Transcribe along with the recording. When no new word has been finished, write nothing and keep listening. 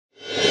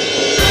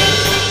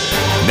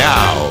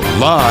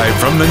Live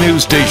from the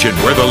news station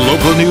where the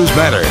local news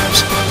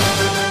matters.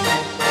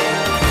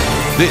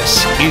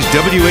 This is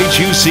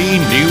WHUC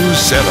News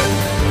 7.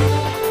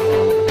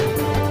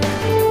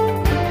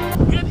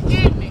 Good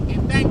evening,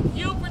 and thank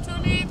you for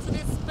tuning in to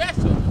this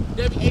special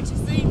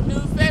WHUC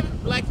News 7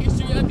 Black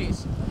History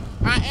Edition.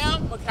 I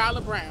am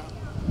MeKiyla Brown.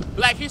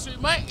 Black History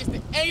Month is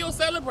the annual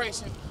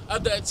celebration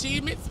of the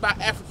achievements by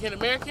African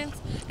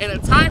Americans and a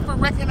time for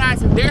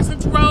recognizing their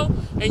central role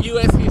in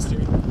U.S.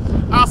 history.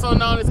 Also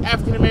known as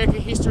African American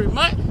History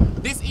Month,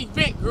 this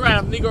event grew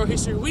out of Negro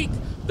History Week,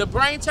 the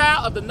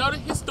brainchild of the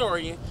noted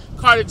historian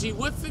Carter G.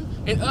 Woodson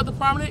and other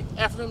prominent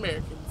African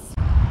Americans.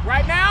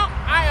 Right now,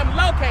 I am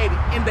located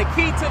in the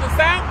key to the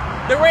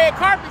south, the red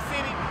carpet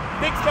city,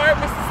 Vicksburg,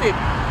 Mississippi.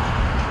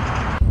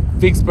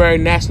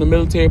 Vicksburg National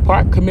Military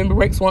Park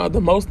commemorates one of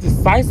the most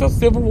decisive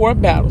Civil War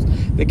battles,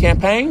 the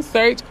campaign,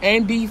 search,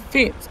 and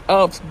defense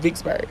of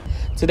Vicksburg.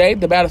 Today,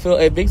 the battlefield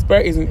at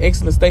Vicksburg is in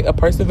excellent state of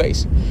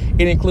preservation.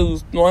 It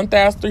includes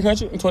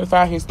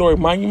 1,325 historic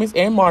monuments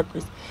and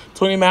markers,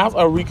 20 miles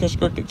of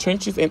reconstructed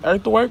trenches and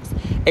earthworks,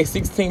 a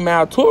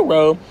 16-mile tour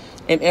road,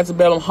 an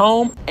antebellum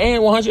home,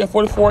 and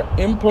 144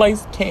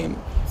 in-place cannons.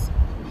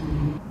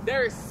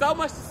 There is so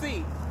much to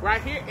see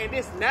right here in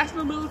this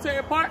National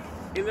Military Park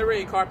in the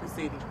red carpet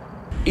city.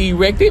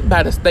 Erected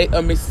by the state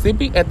of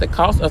Mississippi at the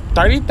cost of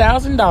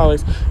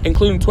 $30,000,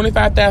 including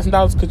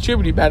 $25,000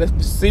 contributed by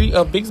the city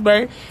of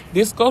Vicksburg,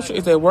 this sculpture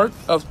is a work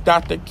of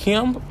Dr.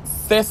 Kim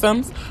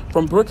Sessoms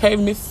from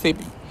Brookhaven,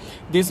 Mississippi.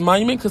 This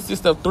monument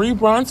consists of 3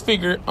 bronze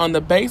figures on the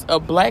base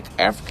of black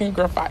African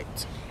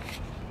graphite.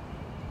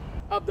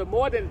 Of the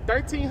more than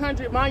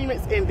 1,300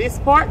 monuments in this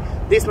park,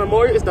 this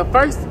memorial is the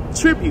first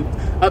tribute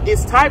of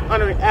its type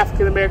honoring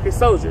African American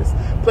soldiers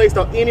placed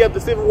on any of the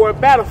Civil War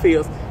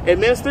battlefields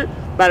administered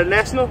by the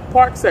National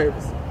Park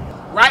Service.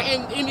 Right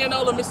in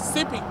Indianola,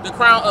 Mississippi, the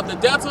crown of the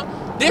Delta,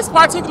 this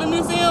particular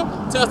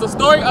museum tells the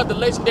story of the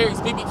legendary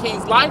B.B.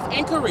 King's life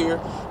and career,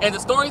 and the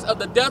stories of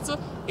the Delta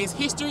is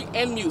history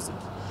and music.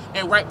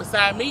 And right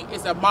beside me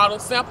is a model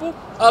sample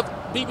of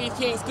B.B.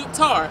 King's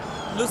guitar,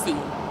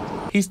 Lucille.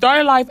 He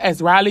started life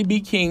as Riley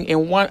B. King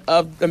in one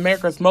of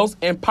America's most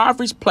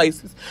impoverished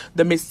places,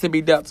 the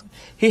Mississippi Delta.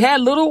 He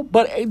had little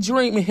but a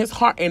dream in his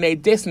heart and a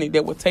destiny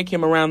that would take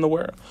him around the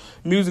world.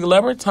 Music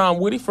lover Tom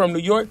Woody from New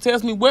York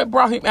tells me what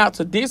brought him out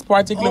to this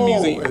particular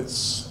museum.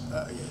 It's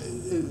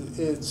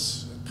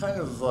kind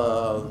of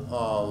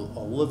a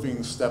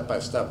living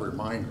step-by-step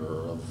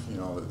reminder of,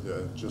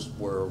 just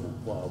where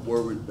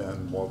we've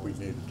been, what we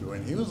need to do.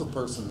 And he was a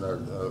person that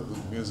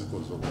whose music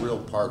was a real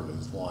part of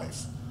his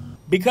life.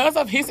 Because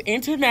of his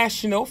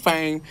international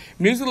fame,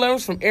 music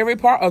lovers from every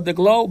part of the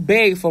globe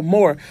begged for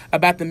more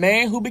about the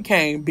man who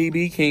became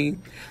B.B. King.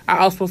 I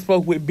also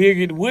spoke with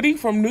Birgit Woody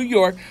from New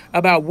York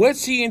about what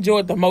she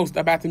enjoyed the most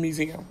about the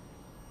museum.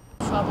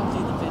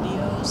 Probably the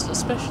videos,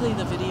 especially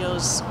the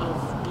videos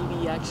of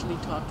B.B. actually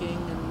talking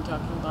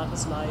about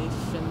his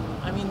life. And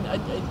I mean,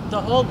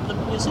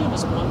 the museum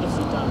is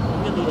wonderfully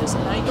done. It really is.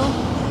 And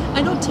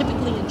I don't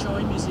typically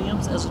enjoy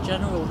museums as a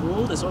general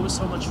rule. There's always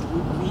so much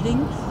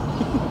reading.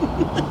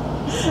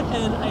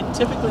 And I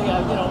typically,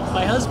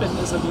 my husband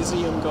is a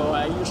museum goer.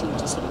 I usually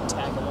just sort of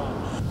tag along.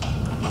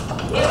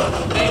 What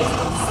an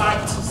amazing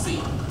sight to see.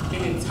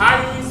 An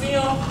entire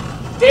museum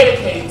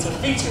dedicated to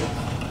featuring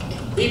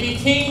B.B.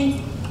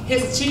 King,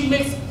 his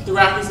achievements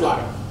throughout his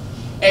life.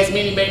 As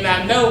many may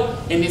not know,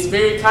 in this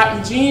very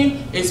cotton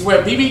gin is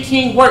where B.B.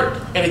 King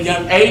worked at a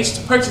young age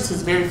to purchase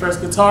his very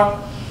first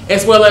guitar,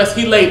 as well as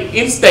he laid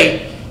in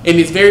state in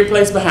this very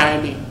place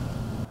behind me.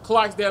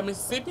 Clarksdale,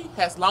 Mississippi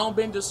has long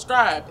been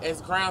described as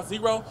ground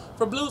zero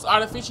for blues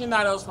art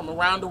aficionados from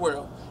around the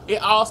world.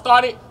 It all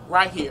started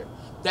right here.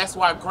 That's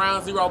why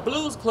Ground Zero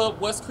Blues Club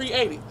was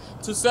created,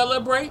 to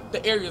celebrate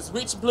the area's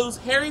rich blues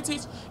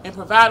heritage and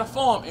provide a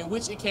forum in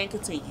which it can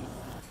continue.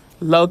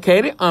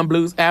 Located on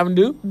Blues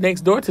Avenue,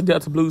 next door to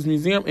Delta Blues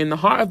Museum in the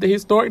heart of the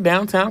historic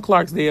downtown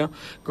Clarksdale,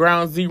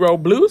 Ground Zero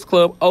Blues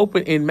Club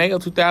opened in May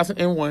of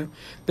 2001.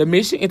 The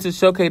mission is to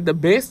showcase the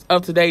best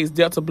of today's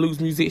Delta Blues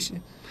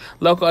musicians.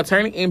 Local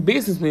attorney and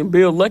businessman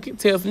Bill Luckett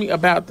tells me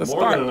about the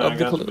start of the club. Morgan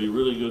and I got to be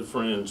really good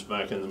friends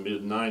back in the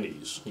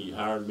mid-'90s. He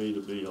hired me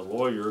to be a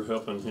lawyer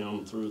helping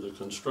him through the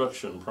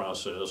construction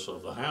process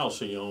of the house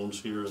he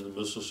owns here in the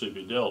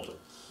Mississippi Delta.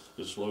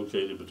 It's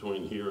located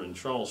between here and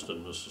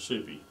Charleston,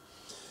 Mississippi.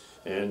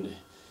 And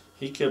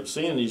he kept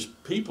seeing these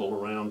people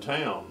around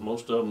town,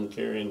 most of them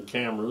carrying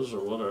cameras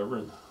or whatever,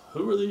 and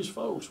who are these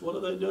folks? What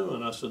are they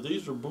doing? I said,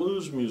 these are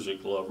blues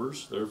music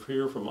lovers. They're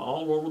here from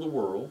all over the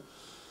world.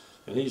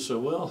 And he said,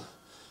 well,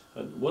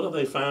 what do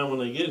they find when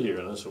they get here?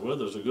 And I said, well,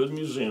 there's a good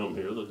museum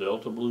here, the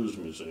Delta Blues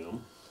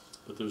Museum,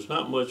 but there's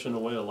not much in the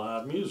way of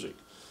live music.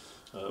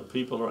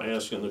 People are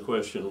asking the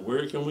question,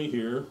 where can we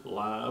hear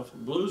live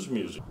blues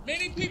music?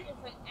 Many people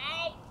from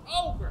all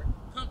over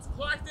come to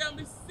Clarksdale,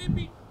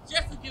 Mississippi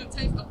just to get a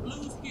taste of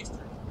blues history.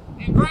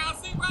 And Ground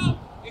Zero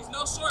is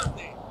no short of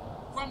that.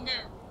 From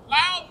their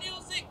loud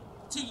music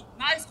to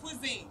nice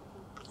cuisine,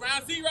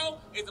 Ground Zero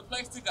is the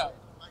place to go.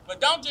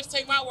 But don't just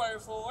take my word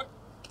for it.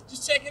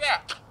 Just check it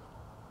out.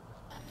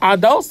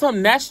 Although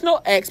some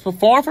national acts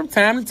perform from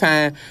time to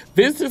time,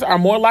 visitors are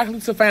more likely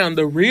to find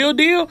the real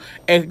deal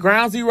at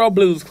Ground Zero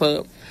Blues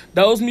Club.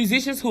 Those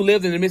musicians who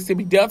lived in the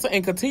Mississippi Delta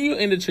and continue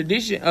in the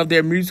tradition of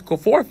their musical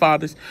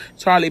forefathers,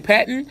 Charlie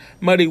Patton,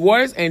 Muddy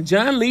Waters, and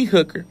John Lee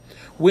Hooker.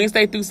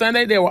 Wednesday through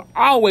Sunday, there will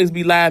always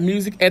be live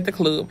music at the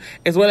club,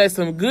 as well as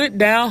some good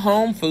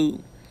down-home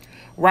food.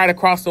 Right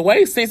across the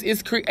way, since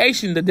its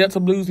creation, the Delta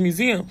Blues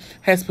Museum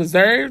has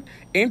preserved,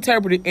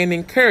 interpreted, and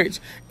encouraged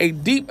a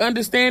deep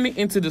understanding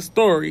into the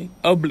story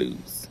of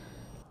blues.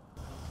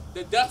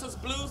 The Delta's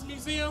Blues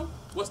Museum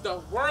was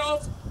the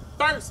world's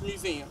first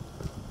museum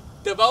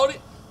devoted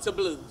to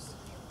blues.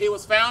 It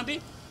was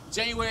founded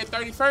January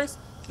 31st,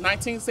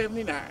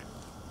 1979.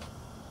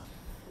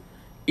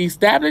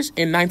 Established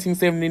in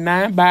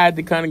 1979 by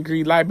the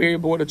Conagry Library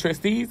Board of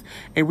Trustees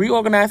and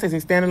reorganized as a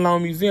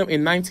standalone museum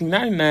in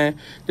 1999,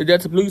 the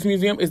Delta Blues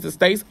Museum is the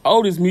state's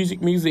oldest music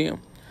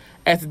museum.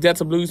 As the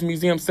Delta Blues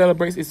Museum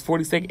celebrates its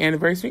 42nd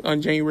anniversary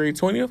on January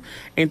 20th,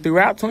 and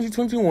throughout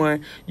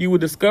 2021, you will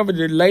discover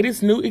the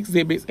latest new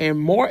exhibits and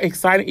more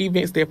exciting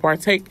events that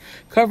partake,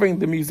 covering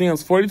the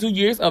museum's 42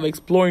 years of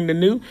exploring the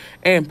new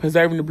and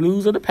preserving the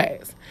blues of the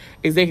past.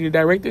 Executive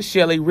Director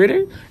Shelley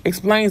Ritter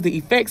explains the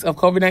effects of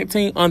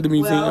COVID-19 on the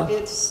museum. Well,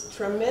 it's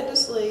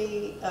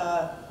tremendously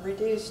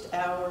reduced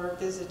our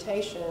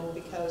visitation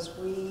because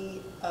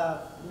we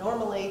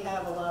normally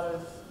have a lot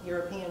of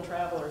European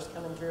travelers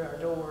coming through our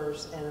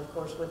doors, and of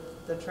course with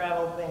the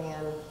travel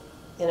ban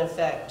in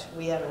effect,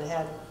 we haven't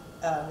had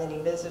many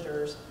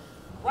visitors.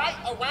 Right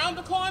around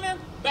the corner,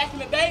 back in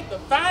the day, the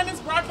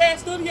finest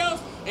broadcast studios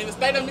in the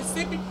state of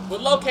Mississippi were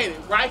located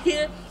right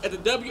here at the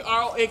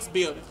WROX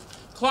building.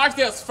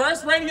 Clarksdale's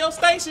first radio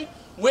station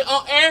went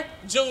on air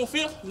June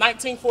 5th,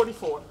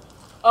 1944.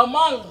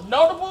 Among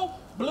notable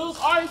blues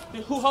artists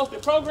who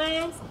hosted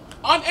programs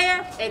on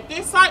air at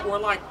this site were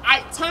like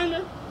Ike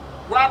Turner,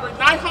 Robert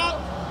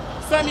Nighthawk,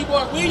 Sonny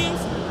Boy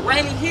Williams,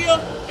 Raymond Hill,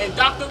 and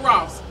Dr.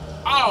 Ross,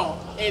 all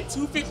at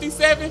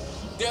 257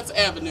 Delta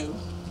Avenue.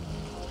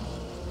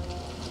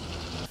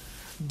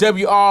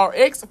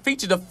 WRX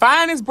featured the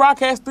finest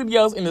broadcast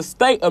studios in the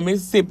state of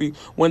Mississippi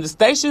when the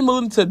station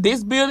moved into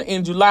this building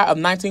in July of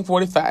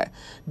 1945.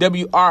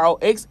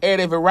 WROX aired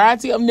a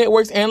variety of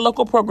networks and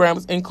local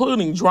programs,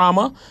 including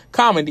drama,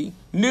 comedy,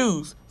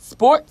 news,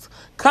 sports,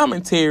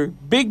 commentary,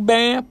 big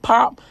band,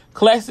 pop,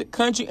 classic,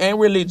 country, and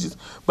religious.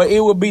 But it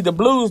would be the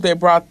blues that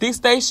brought this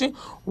station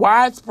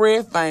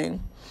widespread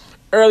fame.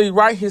 Early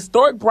right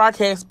historic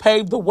broadcasts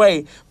paved the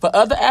way for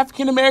other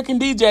African-American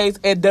DJs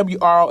at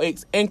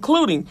WROX,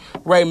 including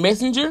Ray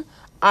Messenger,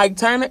 Ike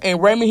Turner,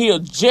 and Raymond Hill,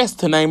 just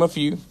to name a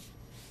few.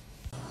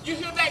 You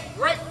hear that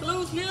great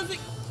blues music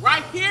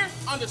right here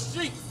on the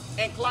streets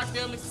in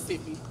Clarksdale,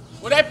 Mississippi.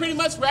 Well, that pretty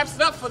much wraps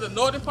it up for the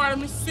northern part of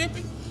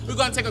Mississippi. We're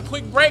going to take a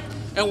quick break,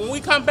 and when we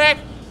come back,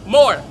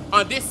 more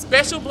on this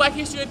special Black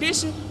History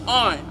Edition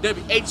on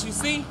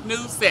WHUC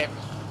News 7.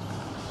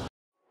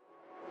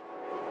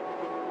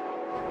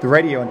 The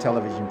Radio and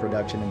Television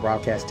Production and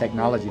Broadcast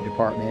Technology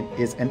Department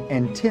is an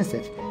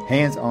intensive,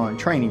 hands-on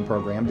training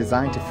program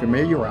designed to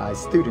familiarize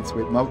students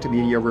with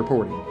multimedia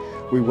reporting.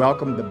 We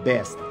welcome the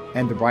best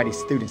and the brightest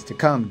students to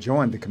come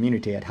join the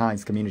community at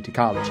Hines Community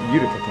College,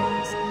 Utica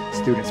campus.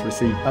 Students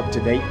receive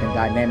up-to-date and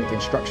dynamic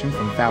instruction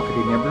from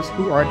faculty members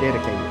who are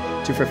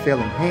dedicated to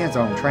fulfilling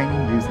hands-on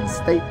training using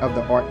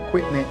state-of-the-art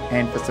equipment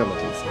and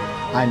facilities.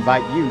 I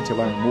invite you to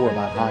learn more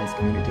about Hines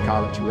Community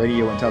College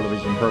Radio and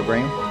Television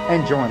program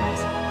and join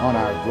us on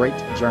our great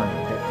journey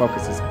that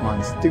focuses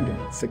on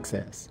student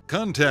success.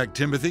 Contact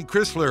Timothy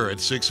Chrysler at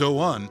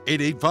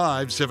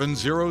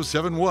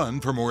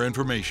 601-885-7071 for more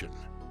information.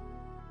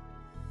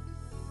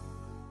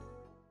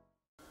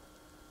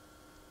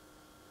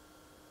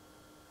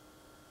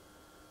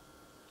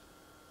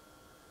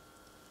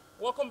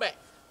 Welcome back.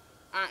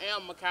 I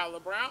am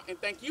MeKiyla Brown, and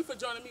thank you for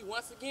joining me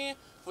once again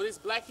for this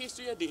Black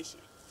History Edition.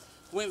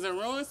 Windsor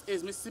Ruins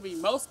is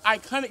Mississippi's most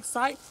iconic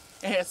site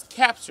and has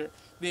captured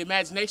the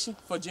imagination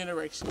for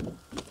generations.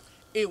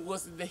 It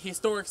was the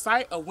historic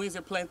site of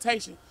Windsor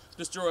Plantation,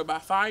 destroyed by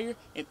fire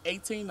in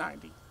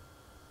 1890.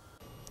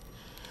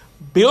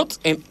 Built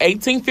in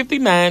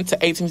 1859 to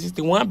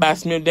 1861 by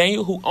Smith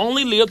Daniel, who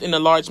only lived in the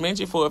large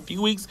mansion for a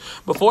few weeks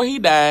before he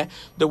died,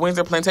 the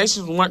Windsor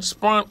Plantation once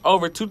sprung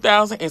over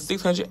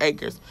 2,600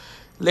 acres.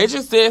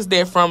 Legend says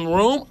that from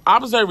Room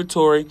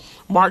Observatory,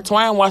 Mark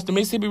Twain watched the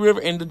Mississippi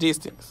River in the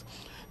distance.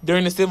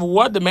 During the Civil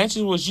War, the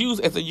mansion was used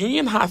as a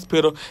Union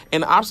hospital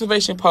and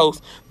observation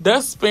post,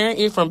 thus sparing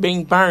it from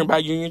being burned by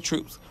Union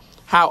troops.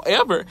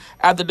 However,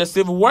 after the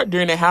Civil War,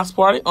 during a house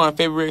party on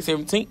February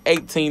 17,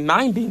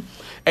 1890,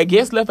 a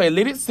guest left a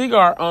lit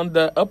cigar on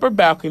the upper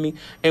balcony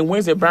and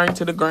Windsor burned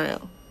to the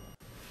ground.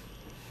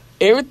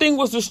 Everything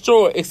was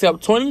destroyed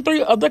except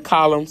 23 of the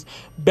columns,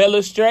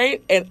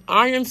 balustrade, and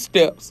iron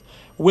steps.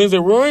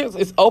 Windsor Ruins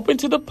is open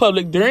to the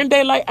public during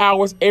daylight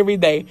hours every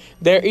day.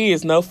 There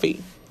is no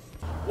fee.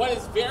 What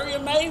is very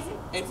amazing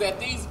is that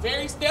these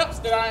very steps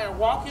that I am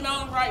walking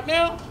on right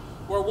now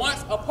were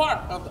once a part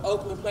of the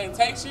Oakland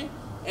Plantation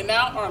and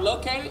now are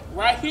located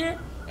right here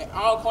at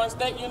Alcorn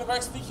State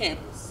University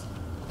campus.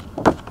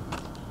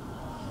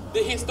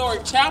 The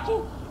historic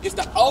chapel is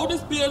the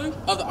oldest building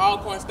of the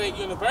Alcorn State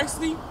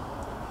University,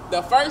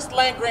 the first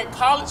land-grant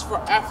college for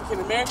African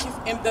Americans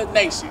in the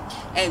nation.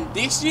 And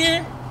this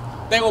year,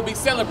 they will be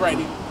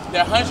celebrating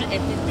their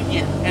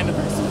 150-year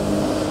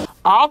anniversary.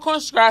 Alcorn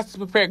strives to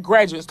prepare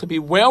graduates to be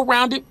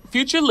well-rounded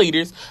future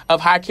leaders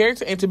of high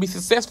character and to be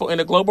successful in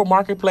the global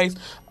marketplace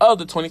of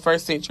the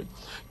 21st century.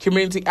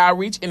 Community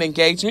outreach and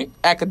engagement,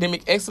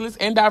 academic excellence,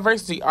 and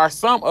diversity are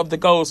some of the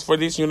goals for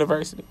this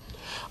university.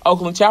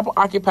 Oakland Chapel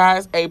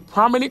occupies a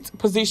prominent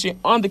position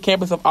on the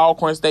campus of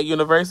Alcorn State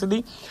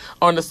University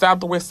on the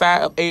southwest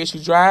side of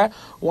ASU Drive,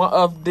 one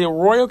of the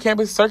Royal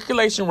Campus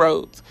circulation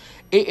roads.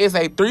 It is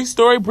a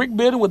 3-story brick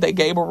building with a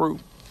gable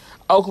roof.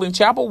 Oakland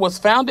Chapel was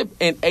founded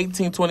in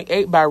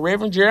 1828 by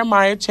Reverend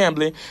Jeremiah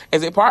Chamberlain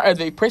as a part of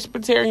the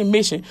Presbyterian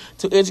mission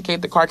to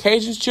educate the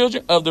Caucasian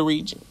children of the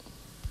region.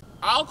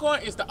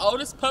 Alcorn is the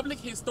oldest public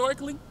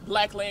historically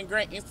black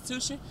land-grant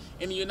institution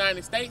in the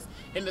United States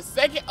and the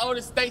second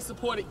oldest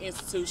state-supported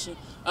institution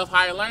of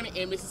higher learning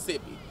in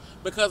Mississippi.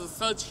 Because of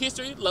such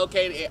history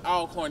located at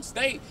Alcorn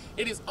State,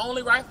 it is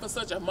only right for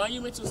such a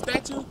monumental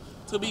statue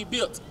to be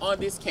built on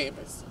this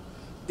campus.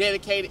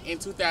 Dedicated in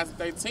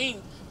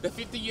 2013, the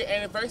 50-year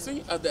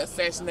anniversary of the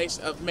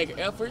assassination of Medgar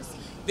Evers,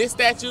 this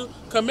statue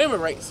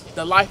commemorates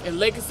the life and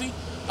legacy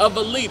of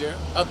a leader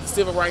of the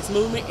civil rights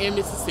movement in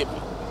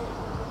Mississippi.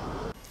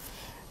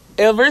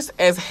 Evers,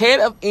 as head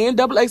of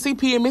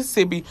NAACP in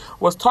Mississippi,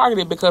 was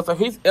targeted because of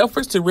his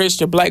efforts to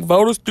register black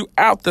voters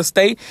throughout the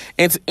state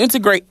and to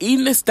integrate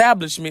eating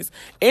establishments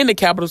in the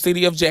capital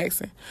city of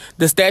Jackson.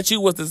 The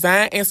statue was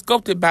designed and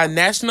sculpted by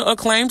national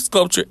acclaimed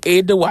sculptor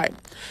Ed Dwight.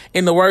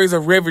 In the words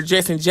of Reverend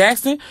Jesse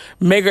Jackson,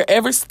 Medgar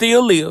Evers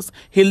still lives.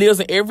 He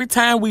lives in every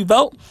time we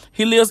vote.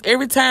 He lives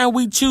every time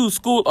we choose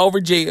school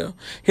over jail.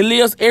 He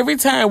lives every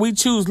time we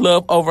choose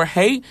love over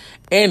hate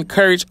and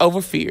courage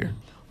over fear.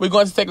 We're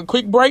going to take a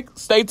quick break.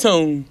 Stay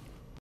tuned.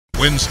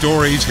 When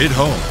stories hit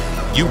home,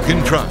 you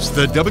can trust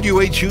the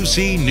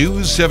WHUC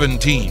News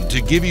 17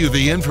 to give you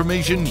the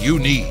information you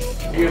need.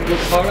 Here's the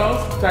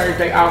photos,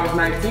 Thursday, August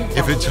 19th.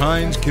 If it's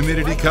Hines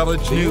Community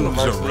College news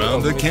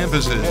around the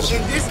campuses.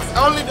 And this is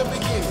only the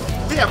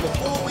beginning. We have a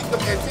full week of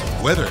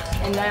activity. Weather.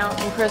 And now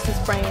in Crystal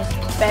Springs,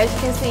 as you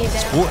can see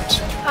down. Sports.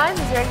 Hines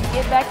is ready to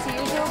get back to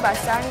usual by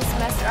starting the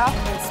semester off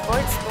with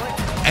sports.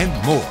 And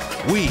more.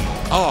 We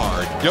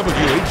are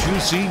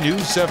WHUC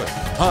News 7,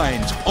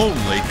 Hines'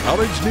 only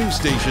college news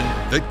station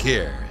that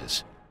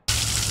cares.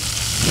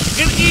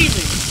 Good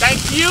evening. Thank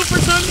you for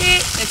tuning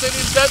in into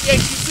this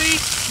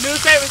WHUC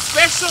News 7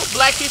 special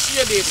Black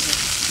History Edition.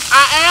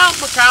 I am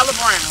MeKiyla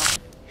Brown.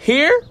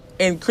 Here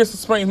in Crystal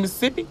Springs,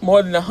 Mississippi,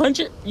 more than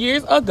 100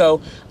 years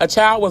ago, a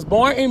child was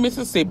born in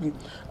Mississippi.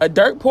 A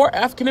dirt poor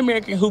African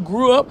American who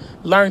grew up,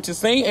 learned to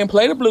sing and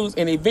play the blues,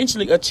 and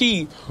eventually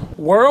achieved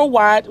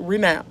worldwide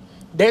renown.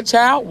 That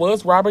child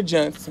was Robert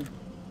Johnson.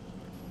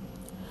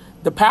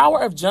 The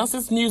power of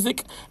Johnson's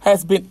music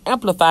has been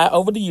amplified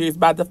over the years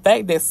by the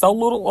fact that so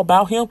little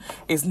about him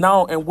is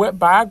known, and what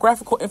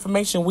biographical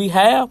information we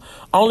have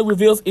only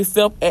reveals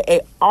itself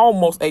at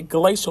almost a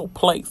glacial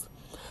place.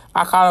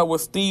 I caught up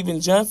with Stephen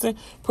Johnson,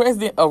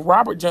 president of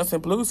Robert Johnson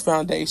Blues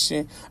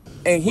Foundation,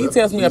 and he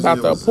tells me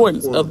about the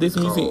importance of this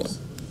museum.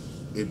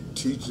 It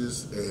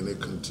teaches and it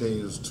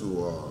continues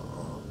to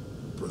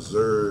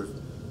preserve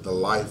the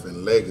life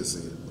and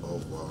legacy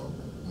of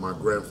my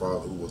grandfather,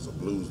 who was a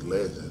blues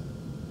legend,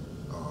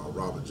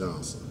 Robert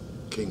Johnson,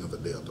 king of the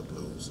Delta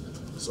Blues.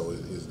 So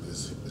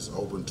it's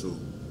open to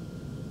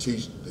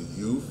teach the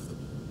youth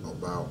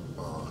about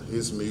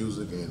his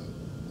music and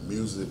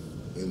music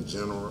in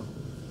general,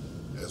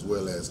 as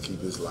well as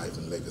keep his life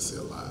and legacy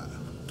alive.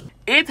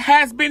 It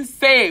has been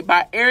said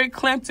by Eric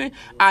Clapton,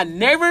 I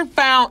never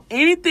found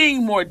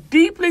anything more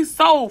deeply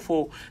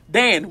soulful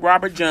than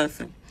Robert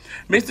Johnson.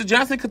 Mr.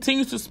 Johnson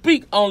continues to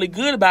speak only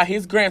good about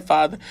his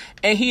grandfather,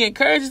 and he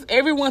encourages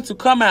everyone to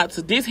come out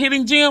to this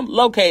hidden gem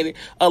located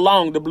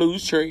along the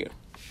Blues Trail.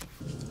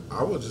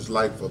 I would just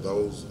like for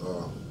those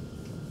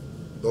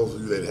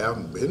of you that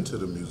haven't been to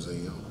the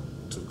museum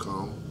to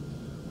come.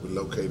 We're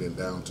located in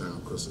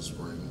downtown Crystal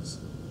Springs.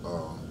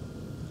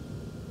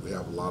 We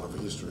have a lot of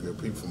history here.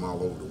 People from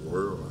all over the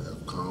world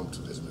have come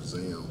to this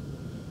museum,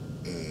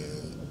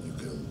 and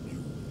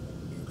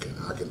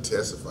I can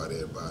testify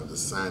that by the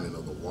signing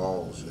of the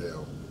walls. You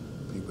have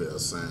people that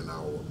sign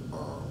our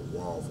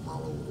wall from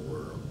all over the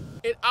world.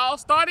 It all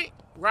started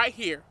right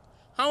here.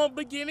 Humble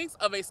beginnings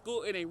of a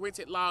school in a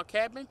rented log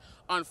cabin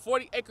on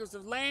 40 acres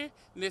of land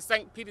near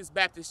St. Peter's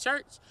Baptist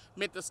Church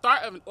meant the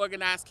start of an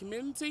organized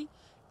community,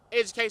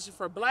 education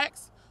for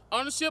blacks,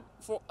 ownership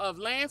of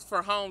lands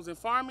for homes and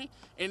farming,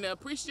 and the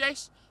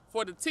appreciation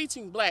for the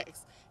teaching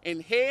blacks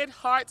in head,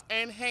 heart,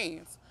 and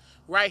hands.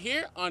 Right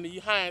here on the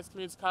Hines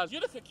Community College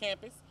Utica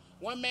campus,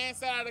 one man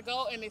set out a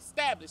goal and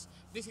established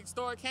this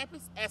historic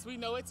campus as we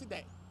know it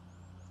today.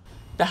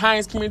 The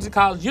Hines Community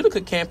College Utica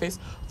campus,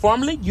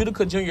 formerly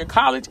Utica Junior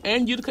College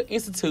and Utica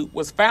Institute,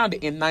 was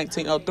founded in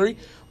 1903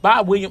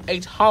 by William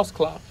H.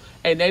 Houseclaw,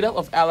 a native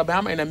of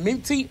Alabama and a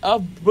mentee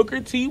of Booker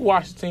T.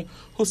 Washington,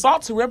 who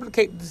sought to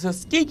replicate the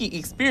Tuskegee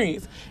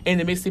experience in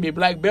the Mississippi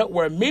Black Belt,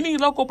 where many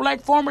local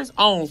black farmers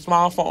own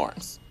small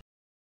farms.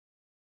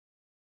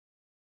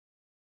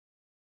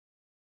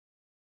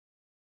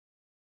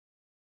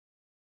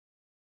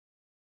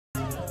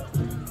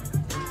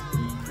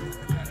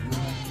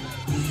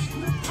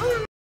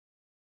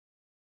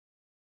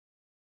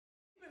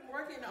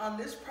 Working on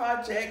this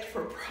project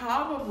for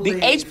probably the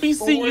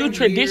HBCU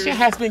tradition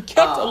has been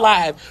kept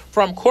alive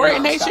from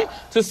coronation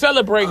to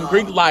celebrating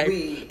Greek life.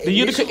 The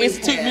Utica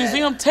Institute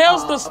Museum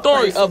tells the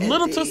story of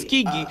Little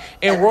Tuskegee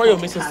in Royal,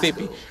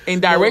 Mississippi,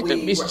 and Director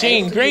Ms.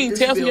 Jean Green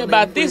tells me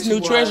about this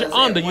new treasure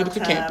on the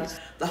Utica campus.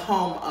 The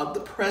home of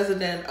the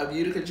president of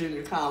Utica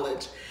Junior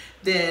College,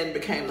 then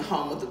became the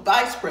home of the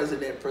vice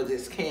president for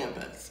this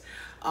campus.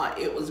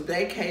 It was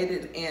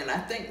vacated in, I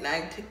think,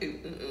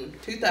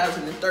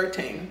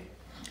 2013.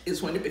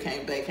 Is when it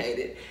became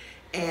vacated,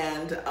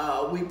 and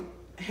we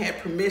had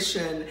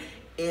permission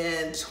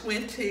in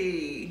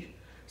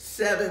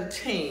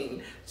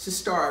 2017 to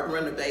start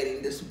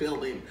renovating this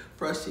building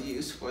for us to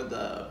use for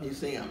the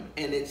museum,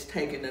 and it's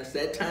taken us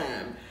that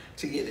time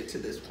to get it to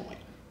this point.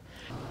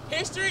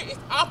 History is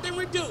often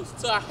reduced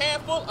to a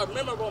handful of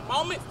memorable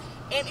moments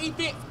and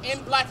events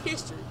in Black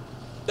history.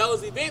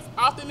 Those events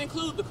often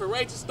include the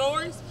courageous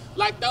stories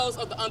like those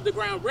of the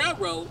Underground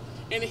Railroad,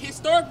 and the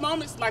historic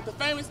moments like the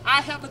famous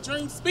I Have a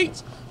Dream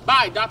speech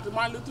by Dr.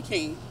 Martin Luther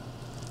King.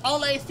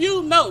 Only a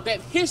few know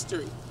that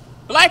history,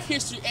 Black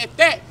history at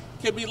that,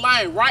 can be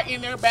lying right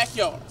in their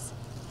backyards.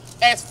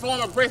 As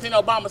former President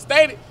Obama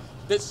stated,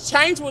 the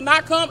change will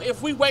not come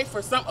if we wait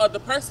for some other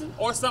person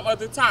or some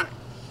other time.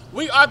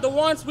 We are the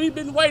ones we've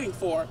been waiting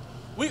for.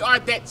 We are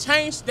that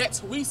change that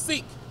we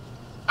seek.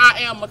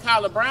 I am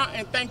MeKiyla Brown,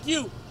 and thank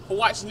you for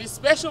watching this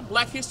special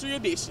Black History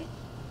edition.